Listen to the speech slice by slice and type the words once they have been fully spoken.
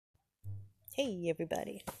Hey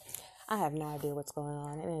everybody. I have no idea what's going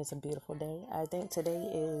on, and it's a beautiful day. I think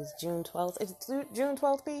today is June 12th. Is it June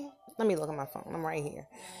 12th, P? Let me look at my phone. I'm right here.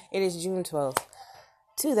 It is June 12th,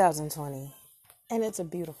 2020, and it's a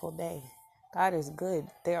beautiful day. God is good.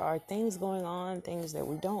 There are things going on, things that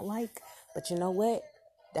we don't like, but you know what?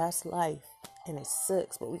 That's life, and it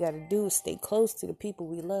sucks. What we got to do is stay close to the people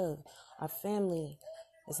we love, our family.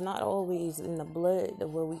 It's not always in the blood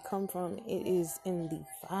of where we come from. It is in the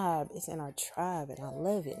vibe. It's in our tribe, and I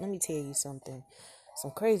love it. Let me tell you something.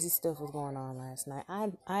 Some crazy stuff was going on last night.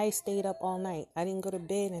 I stayed up all night. I didn't go to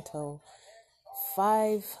bed until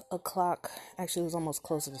 5 o'clock. Actually, it was almost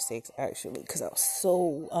closer to 6, actually, because I was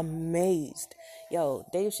so amazed. Yo,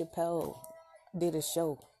 Dave Chappelle did a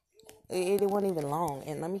show. It wasn't even long,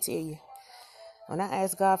 and let me tell you, when I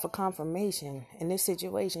asked God for confirmation in this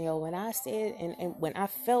situation, when I said and when I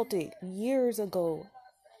felt it years ago,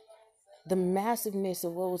 the massiveness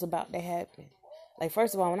of what was about to happen. Like,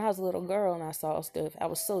 first of all, when I was a little girl and I saw stuff, I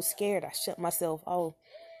was so scared. I shut myself off,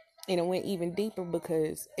 and it went even deeper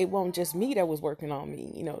because it wasn't just me that was working on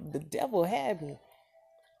me. The devil had me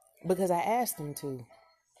because I asked him to.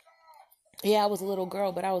 Yeah, I was a little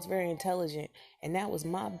girl, but I was very intelligent, and that was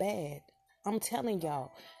my bad. I'm telling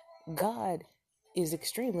y'all, God is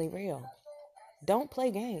extremely real. Don't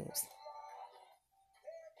play games.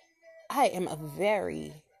 I am a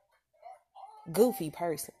very goofy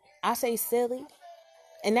person. I say silly,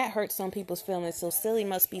 and that hurts some people's feelings. So silly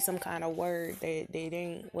must be some kind of word that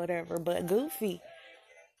ain't whatever, but goofy.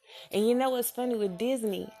 And you know what's funny with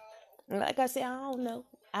Disney? Like I said, I don't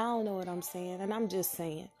know what I'm saying, and I'm just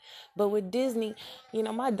saying. But with Disney,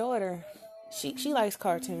 my daughter, she likes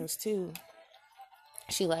cartoons too.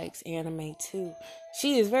 She likes anime too.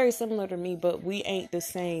 She is very similar to me, but we ain't the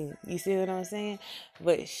same. You see what I'm saying?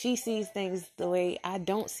 But she sees things the way I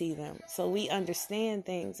don't see them. So we understand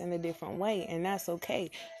things in a different way, and that's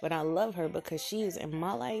okay. But I love her because she is in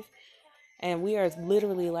my life, and we are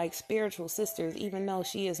literally like spiritual sisters, even though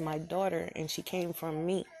she is my daughter and she came from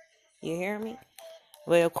me. You hear me?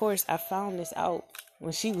 But of course, I found this out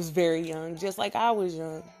when she was very young, just like I was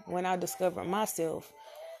young, when I discovered myself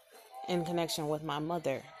in connection with my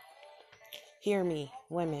mother. Hear me,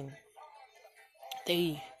 women.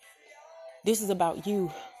 This is about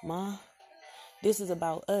you, Ma. This is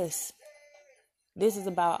about us. This is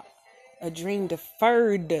about a dream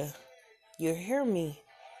deferred. You hear me?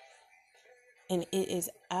 And it is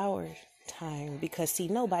our time because, see,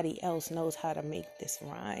 nobody else knows how to make this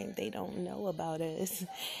rhyme. They don't know about us.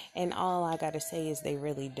 And all I got to say is they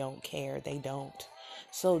really don't care. They don't.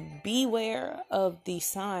 So beware of the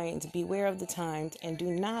signs, beware of the times, and do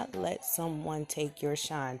not let someone take your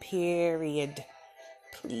shine, period.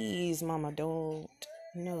 Please, Mama, don't.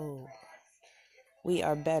 No. We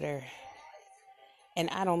are better. And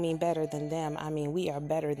I don't mean better than them. I mean we are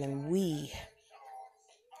better than we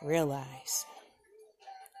realize.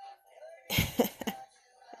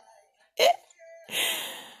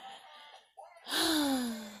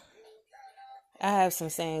 I have some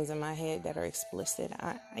sayings in my head that are explicit.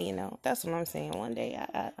 That's what I'm saying. One day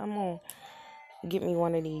I'm going to get me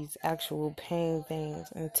one of these actual pain things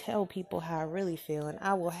and tell people how I really feel. And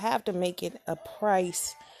I will have to make it a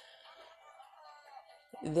price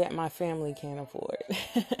that my family can't afford.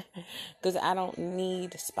 Because I don't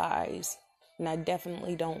need spies. And I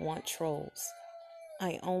definitely don't want trolls.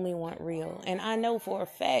 I only want real. And I know for a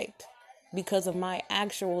fact, because of my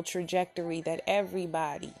actual trajectory, that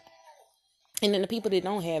everybody, and then the people that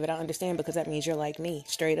don't have it, I understand, because that means you're like me,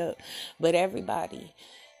 straight up. But everybody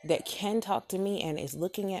that can talk to me and is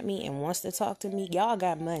looking at me and wants to talk to me, y'all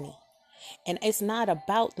got money. And it's not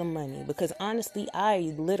about the money, because honestly,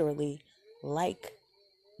 I literally like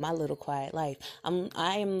my little quiet life.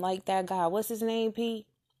 I am like that guy. What's his name, P?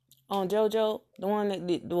 On JoJo, the one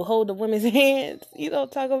that will hold the women's hands. You know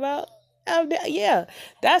what I'm talking about? Yeah,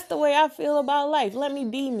 that's the way I feel about life. Let me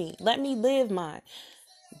be me. Let me live mine.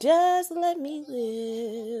 Just let me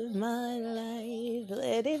live my life.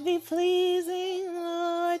 Let it be pleasing,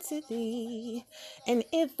 Lord, to thee. And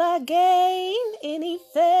if I gain any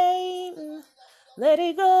fame, let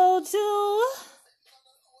it go to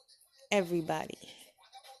everybody.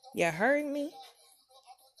 You heard me?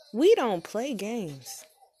 We don't play games.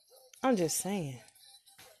 I'm just saying.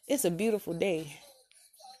 It's a beautiful day.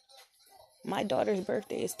 My daughter's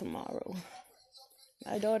birthday is tomorrow.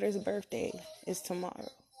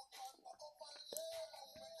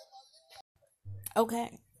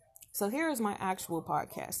 Okay. So here is my actual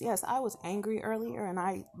podcast. Yes, I was angry earlier and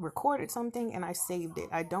I recorded something and I saved it.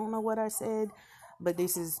 I don't know what I said, but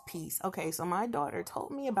this is peace. Okay, so my daughter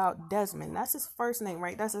told me about Desmond. That's his first name,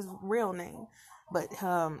 right? That's his real name. but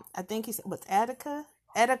I think he said was Etika.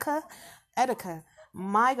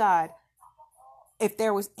 My God, if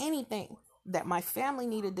there was anything that my family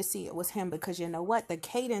needed to see, it was him, because you know what? The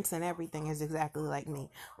cadence and everything is exactly like me.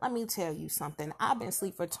 Let me tell you something. I've been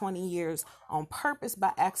asleep for 20 years on purpose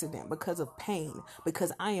by accident because of pain,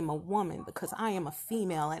 because I am a woman, because I am a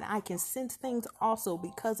female, and I can sense things also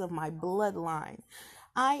because of my bloodline.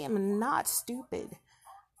 I am not stupid.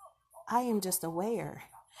 I am just aware.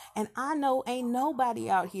 And I know ain't nobody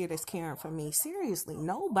out here that's caring for me. Seriously,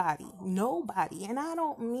 nobody. And I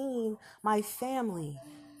don't mean my family.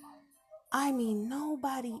 I mean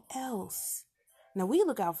nobody else. Now, we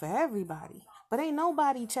look out for everybody, but ain't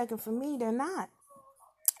nobody checking for me. They're not.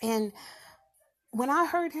 And when I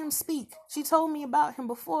heard him speak, she told me about him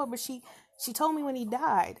before, but she told me when he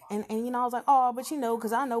died. And I was like, oh, but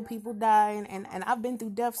because I know people die, and I've been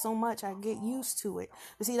through death so much, I get used to it.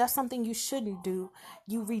 But see, that's something you shouldn't do.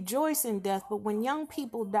 You rejoice in death, but when young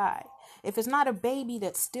people die, if it's not a baby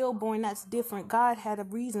that's stillborn, that's different. God had a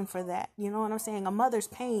reason for that. You know what I'm saying? A mother's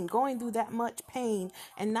pain, going through that much pain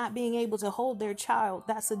and not being able to hold their child,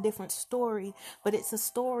 that's a different story. But it's a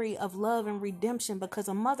story of love and redemption, because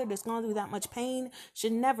a mother that's gone through that much pain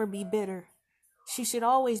should never be bitter. She should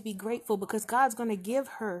always be grateful, because God's going to give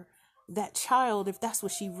her that child if that's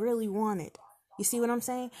what she really wanted. You see what I'm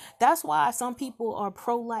saying? That's why some people are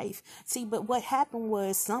pro-life. See, but what happened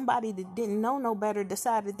was somebody that didn't know no better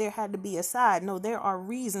decided there had to be a side. No, there are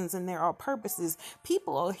reasons and there are purposes.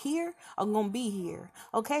 People are here, are going to be here.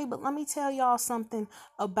 Okay, but let me tell y'all something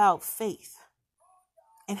about faith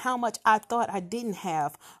and how much I thought I didn't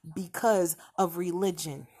have because of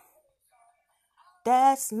religion.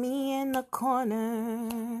 That's me in the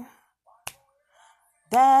corner.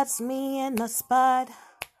 That's me in the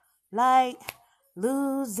spotlight,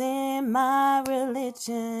 losing my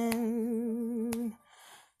religion,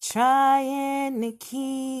 trying to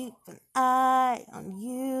keep an eye on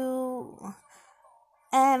you,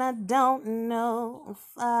 and I don't know if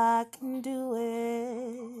I can do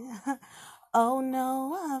it. Oh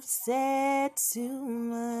no, I've said too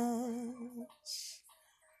much.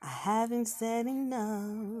 I haven't said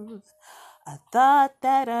enough. I thought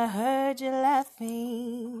that I heard you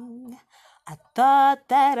laughing. I thought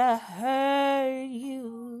that I heard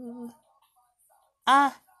you.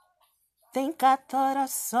 I thought I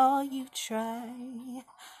saw you try.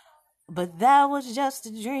 But that was just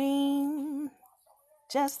a dream.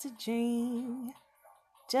 Just a dream.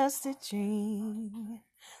 Just a dream.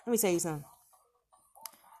 Let me tell you something.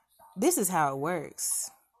 This is how it works.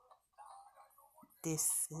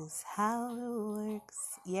 This is how it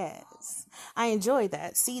works. Yes. I enjoy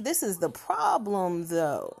that. See, this is the problem,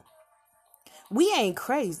 though. We ain't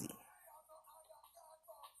crazy.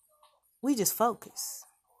 We just focus.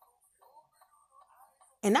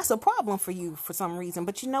 And that's a problem for you for some reason.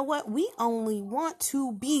 But you know what? We only want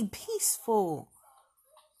to be peaceful.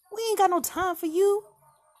 We ain't got no time for you.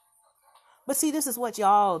 But see, this is what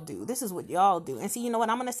y'all do. And see, you know what?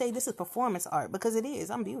 I'm going to say this is performance art, because it is.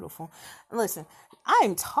 I'm beautiful. Listen, I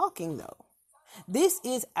am talking, though. This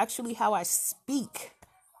is actually how I speak.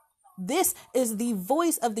 This is the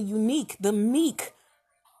voice of the unique, the meek.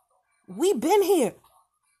 We've been here.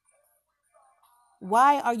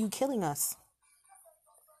 Why are you killing us?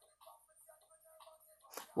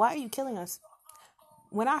 Why are you killing us?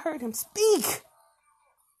 When I heard him speak,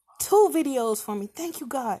 2 videos for me. Thank you,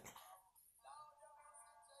 God.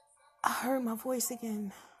 I heard my voice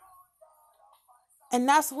again. And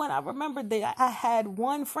that's when I remembered that I had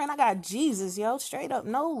one friend. I got Jesus, yo. Straight up.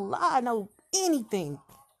 No lie. No anything.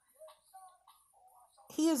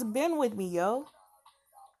 He has been with me, yo.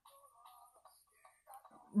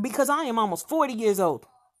 Because I am almost 40 years old.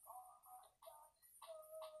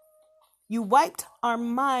 You wiped our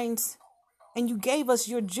minds and you gave us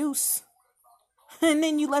your juice. And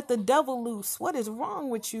then you let the devil loose. What is wrong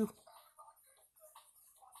with you?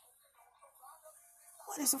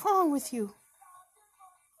 What is wrong with you?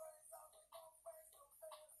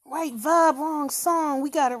 Right vibe, wrong song. We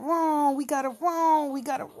got it wrong.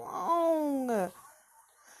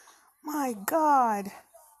 My God.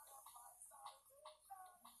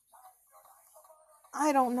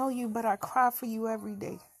 I don't know you, but I cry for you every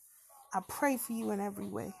day. I pray for you in every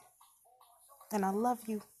way. And I love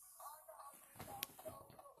you.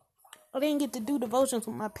 I didn't get to do devotions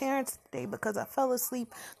with my parents today because I fell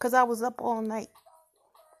asleep because I was up all night.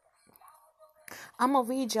 I'm going to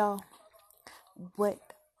read y'all what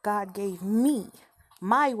God gave me,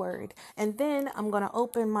 my word. And then I'm going to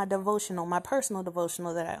open my devotional, my personal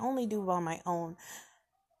devotional that I only do on my own.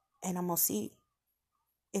 And I'm going to see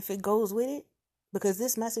if it goes with it, because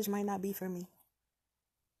this message might not be for me.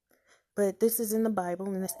 But this is in the Bible,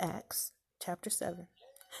 and it's Acts chapter 7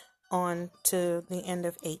 on to the end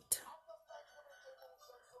of 8.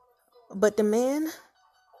 But the man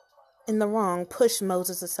in the wrong pushed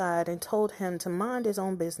Moses aside and told him to mind his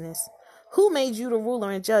own business. Who made you the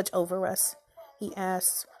ruler and judge over us? He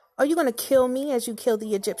asked. Are you going to kill me as you killed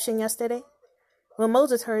the Egyptian yesterday? When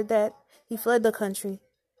Moses heard that, he fled the country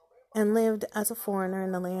and lived as a foreigner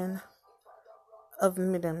in the land of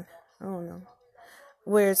Midian,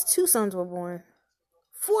 where his 2 sons were born.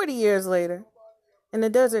 40 years later, in the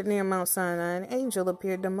desert near Mount Sinai, an angel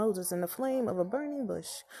appeared to Moses in the flame of a burning bush.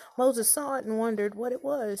 Moses saw it and wondered what it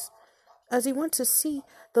was. As he went to see,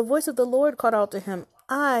 the voice of the Lord called out to him,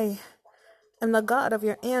 I am the God of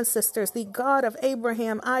your ancestors, the God of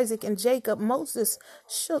Abraham, Isaac, and Jacob. Moses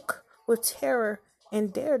shook with terror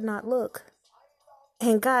and dared not look.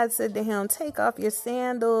 And God said to him, take off your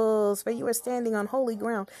sandals, for you are standing on holy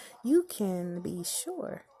ground. You can be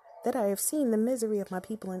sure that I have seen the misery of my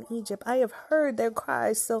people in Egypt. I have heard their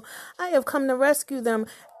cries, so I have come to rescue them.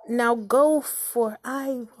 Now go, for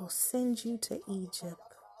I will send you to Egypt.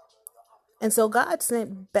 And so God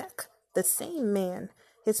sent back the same man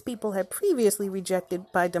his people had previously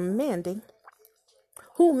rejected by demanding,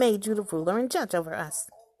 who made you the ruler and judge over us?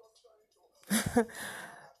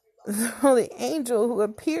 The angel who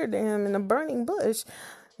appeared to him in the burning bush,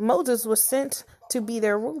 Moses was sent to be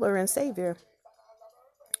their ruler and savior.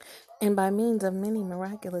 And by means of many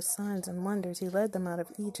miraculous signs and wonders, he led them out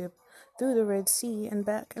of Egypt, through the Red Sea and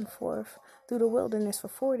back and forth through the wilderness for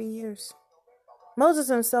 40 years. Moses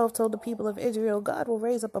himself told the people of Israel, God will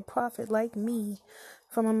raise up a prophet like me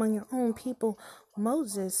from among your own people.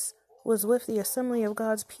 Moses was with the assembly of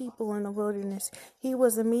God's people in the wilderness. He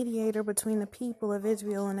was the mediator between the people of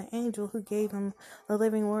Israel and the angel who gave him the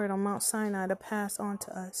living word on Mount Sinai to pass on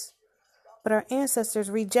to us. But our ancestors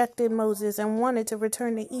rejected Moses and wanted to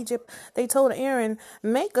return to Egypt. They told Aaron,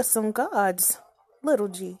 make us some gods, little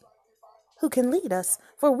g, who can lead us,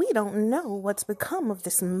 for we don't know what's become of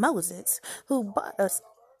this Moses who brought us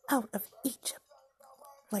out of Egypt.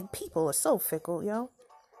 Like, people are so fickle, yo.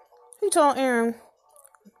 He told Aaron,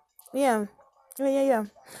 yeah.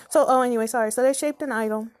 So they shaped an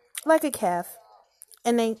idol, like a calf,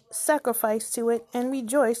 and they sacrificed to it and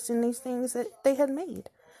rejoiced in these things that they had made.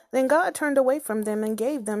 Then God turned away from them and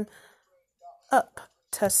gave them up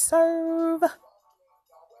to serve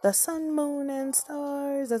the sun, moon, and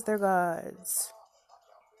stars as their gods.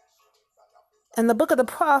 In the book of the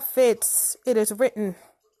prophets, it is written,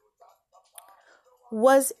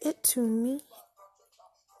 was it to me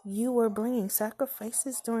you were bringing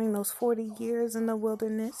sacrifices during those 40 years in the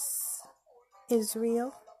wilderness,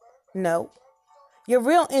 Israel? No. Your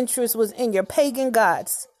real interest was in your pagan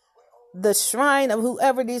gods. The shrine of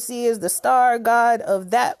whoever this is, the star god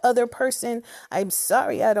of that other person. I'm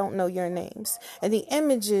sorry, I don't know your names. And the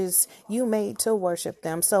images you made to worship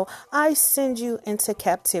them. So I send you into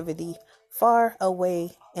captivity, far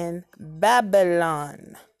away in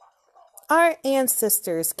Babylon. Our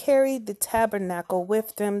ancestors carried the tabernacle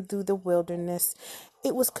with them through the wilderness.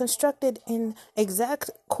 It was constructed in exact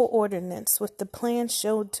coordinates with the plan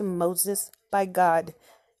showed to Moses by God.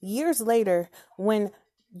 Years later, when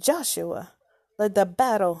Joshua led the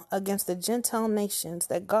battle against the Gentile nations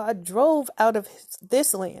that God drove out of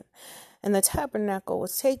this land, and the tabernacle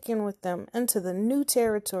was taken with them into the new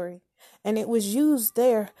territory, and it was used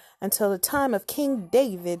there until the time of King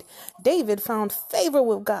David. David found favor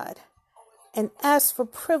with God and asked for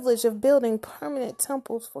privilege of building permanent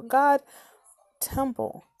temples for God,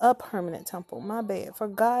 for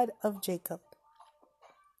God of Jacob.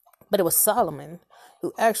 But it was Solomon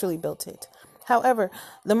who actually built it. However,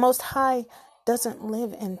 the Most High doesn't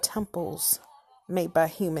live in temples made by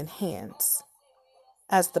human hands.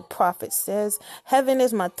 As the prophet says, heaven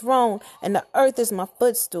is my throne and the earth is my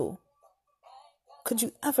footstool. Could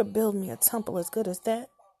you ever build me a temple as good as that?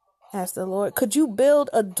 Asked the Lord. Could you build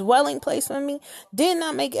a dwelling place for me? Didn't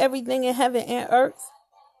I make everything in heaven and earth?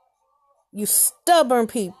 You stubborn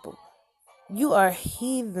people. You are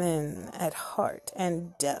heathen at heart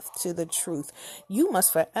and deaf to the truth. You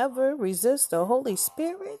must forever resist the Holy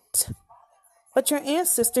Spirit. But your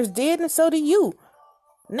ancestors did, and so do you.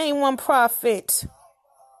 Name one prophet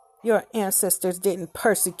your ancestors didn't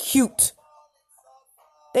persecute.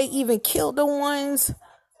 They even killed the ones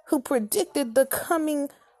who predicted the coming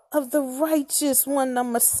of the righteous one, the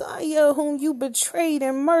Messiah, whom you betrayed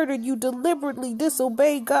and murdered. You deliberately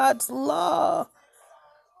disobeyed God's law.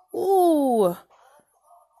 Ooh.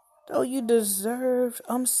 Though you deserved,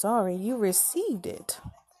 you received it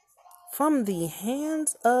from the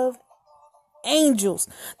hands of angels.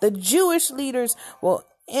 The Jewish leaders will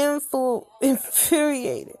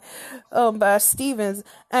infuriated by Stephen's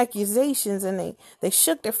accusations, and they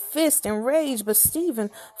shook their fist in rage. But Stephen,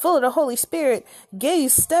 full of the Holy Spirit,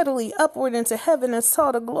 gazed steadily upward into heaven and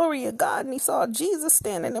saw the glory of God, and he saw Jesus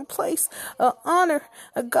standing in place of honor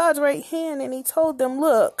at God's right hand, and he told them,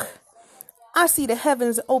 "Look, I see the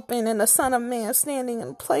heavens open and the Son of Man standing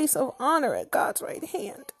in place of honor at God's right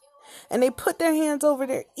hand." And they put their hands over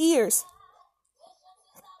their ears,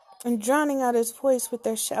 and drowning out his voice with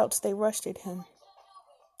their shouts, they rushed at him.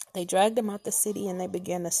 They dragged him out the city, and they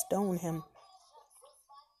began to stone him.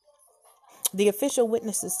 The official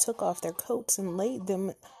witnesses took off their coats and laid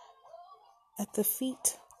them at the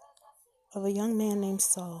feet of a young man named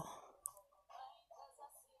Saul.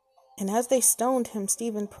 And as they stoned him,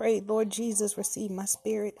 Stephen prayed, "Lord Jesus, receive my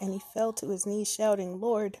spirit." And he fell to his knees, shouting,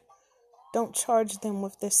 "Lord, don't charge them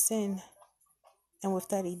with this sin." And with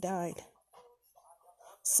that, he died.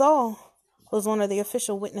 Saul was one of the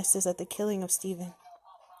official witnesses at the killing of Stephen.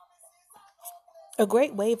 A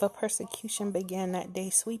great wave of persecution began that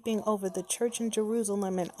day, sweeping over the church in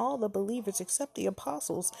Jerusalem, and all the believers except the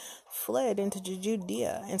apostles fled into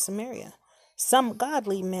Judea and Samaria. Some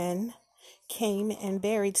godly men came and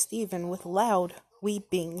buried Stephen with loud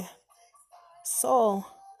weeping. Saul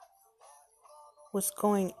was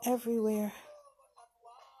going everywhere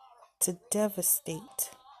to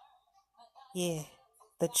devastate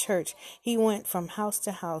the church. He went from house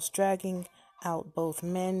to house, dragging out both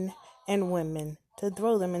men and women to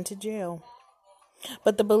throw them into jail.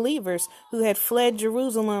 But the believers who had fled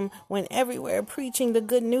Jerusalem went everywhere preaching the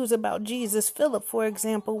good news about Jesus. Philip, for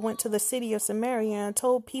example, went to the city of Samaria and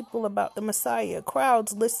told people about the Messiah.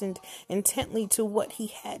 Crowds listened intently to what he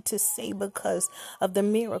had to say because of the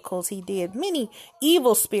miracles he did. Many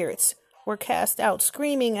evil spirits were cast out,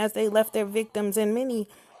 screaming as they left their victims, and many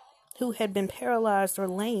who had been paralyzed or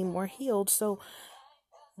lame were healed. So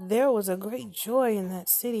there was a great joy in that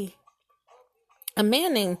city. A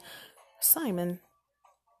man named Simon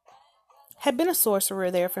had been a sorcerer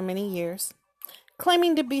there for many years,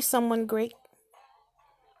 claiming to be someone great.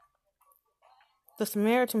 The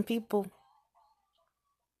Samaritan people,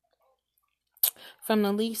 from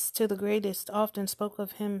the least to the greatest, often spoke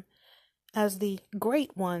of him as the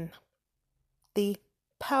Great One, the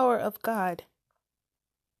power of God.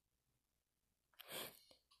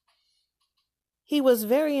 He was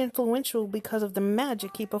very influential because of the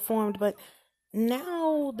magic he performed, but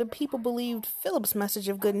now the people believed Philip's message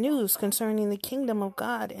of good news concerning the kingdom of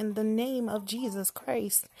God in the name of Jesus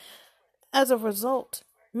Christ. As a result,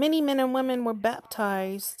 many men and women were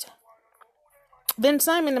baptized. Then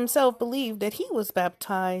Simon himself believed that he was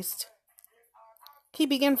baptized. He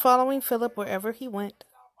began following Philip wherever he went,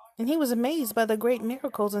 and he was amazed by the great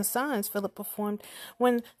miracles and signs Philip performed.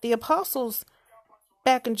 When the apostles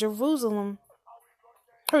back in Jerusalem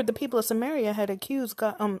heard the people of Samaria had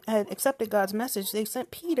accepted God's message, they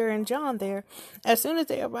sent Peter and John there. As soon as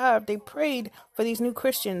they arrived, they prayed for these new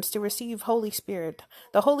Christians to receive Holy Spirit.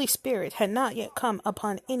 The Holy Spirit had not yet come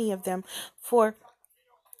upon any of them, for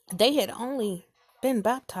they had only been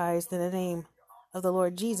baptized in the name of the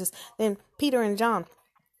Lord Jesus. Then Peter and John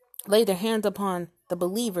laid their hands upon the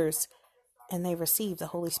believers, and they received the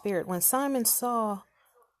Holy Spirit. When Simon saw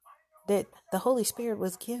that the Holy Spirit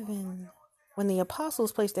was given, when the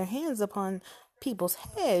apostles placed their hands upon people's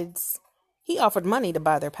heads, he offered money to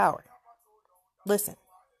buy their power. Listen,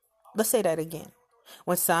 let's say that again.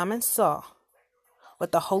 When Simon saw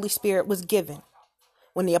what the Holy Spirit was given,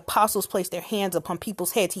 when the apostles placed their hands upon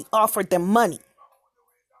people's heads, he offered them money.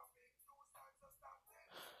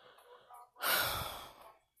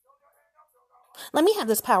 "Let me have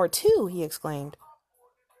this power too," he exclaimed,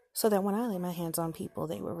 "so that when I lay my hands on people,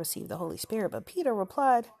 they will receive the Holy Spirit." But Peter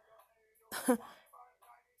replied,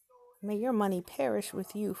 "May your money perish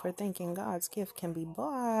with you for thinking God's gift can be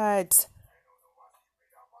bought.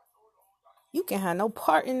 You can have no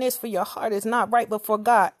part in this, for your heart is not right before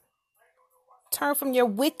God. Turn from your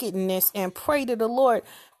wickedness and pray to the Lord.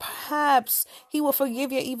 Perhaps he will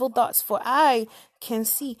forgive your evil thoughts, for I can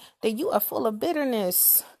see that you are full of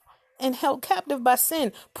bitterness and held captive by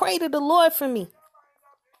sin. Pray to the Lord for me."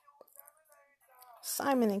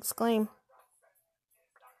 Simon exclaimed,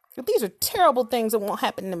 "If these are terrible things, it won't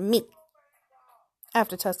happen to me."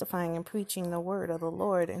 After testifying and preaching the word of the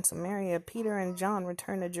Lord in Samaria, Peter and John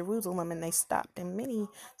returned to Jerusalem, and they stopped in many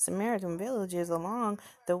Samaritan villages along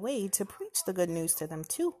the way to preach the good news to them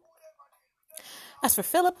too. As for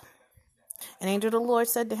Philip, an angel of the Lord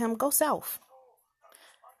said to him, "Go south,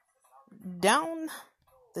 down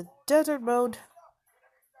the desert road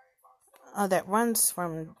that runs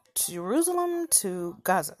from Jerusalem to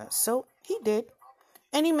Gaza." So he did,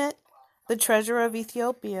 and he met the treasurer of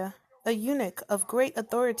Ethiopia, a eunuch of great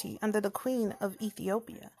authority under the queen of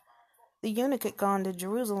Ethiopia. The eunuch had gone to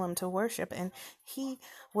Jerusalem to worship, and he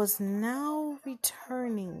was now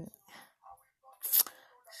returning.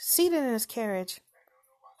 Seated in his carriage,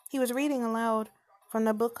 he was reading aloud from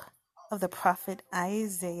the book of the prophet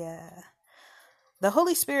Isaiah. The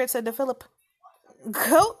Holy Spirit said to Philip,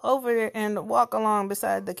 "Go over there and walk along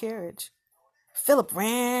beside the carriage." Philip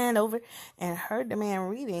ran over and heard the man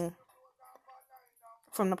reading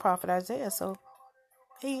from the prophet Isaiah. So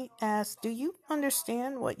he asked, "Do you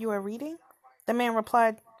understand what you are reading?" The man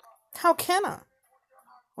replied, "How can I,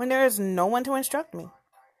 when there is no one to instruct me?"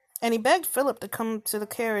 And he begged Philip to come to the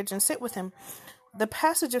carriage and sit with him. The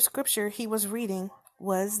passage of scripture he was reading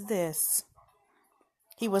was this: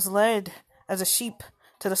 "He was led as a sheep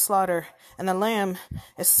to the slaughter, and the lamb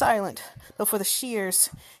is silent before the shears.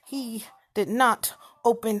 He did not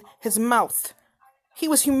open his mouth. He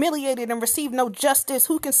was humiliated and received no justice.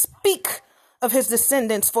 Who can speak of his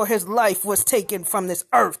descendants? For his life was taken from this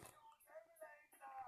earth."